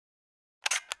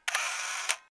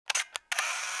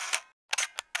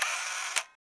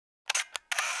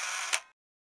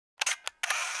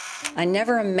I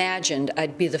never imagined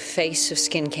I'd be the face of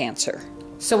skin cancer.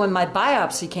 So when my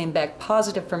biopsy came back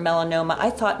positive for melanoma, I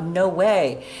thought, no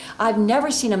way. I've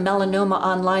never seen a melanoma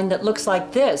online that looks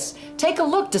like this. Take a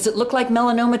look. Does it look like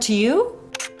melanoma to you?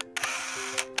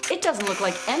 It doesn't look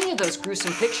like any of those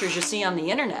gruesome pictures you see on the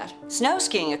internet. Snow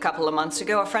skiing a couple of months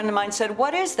ago, a friend of mine said,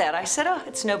 "What is that?" I said, "Oh,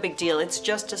 it's no big deal. It's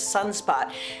just a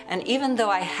sunspot." And even though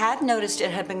I had noticed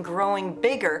it had been growing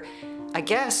bigger, I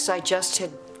guess I just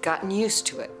had gotten used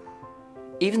to it.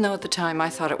 Even though at the time I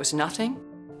thought it was nothing,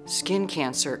 skin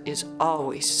cancer is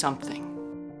always something.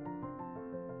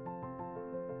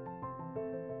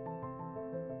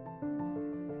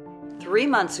 Three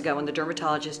months ago, when the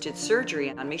dermatologist did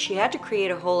surgery on me, she had to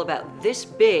create a hole about this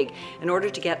big in order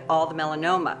to get all the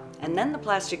melanoma. And then the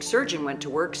plastic surgeon went to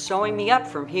work sewing me up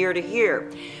from here to here.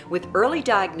 With early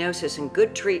diagnosis and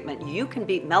good treatment, you can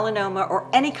beat melanoma or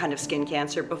any kind of skin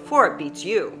cancer before it beats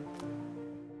you.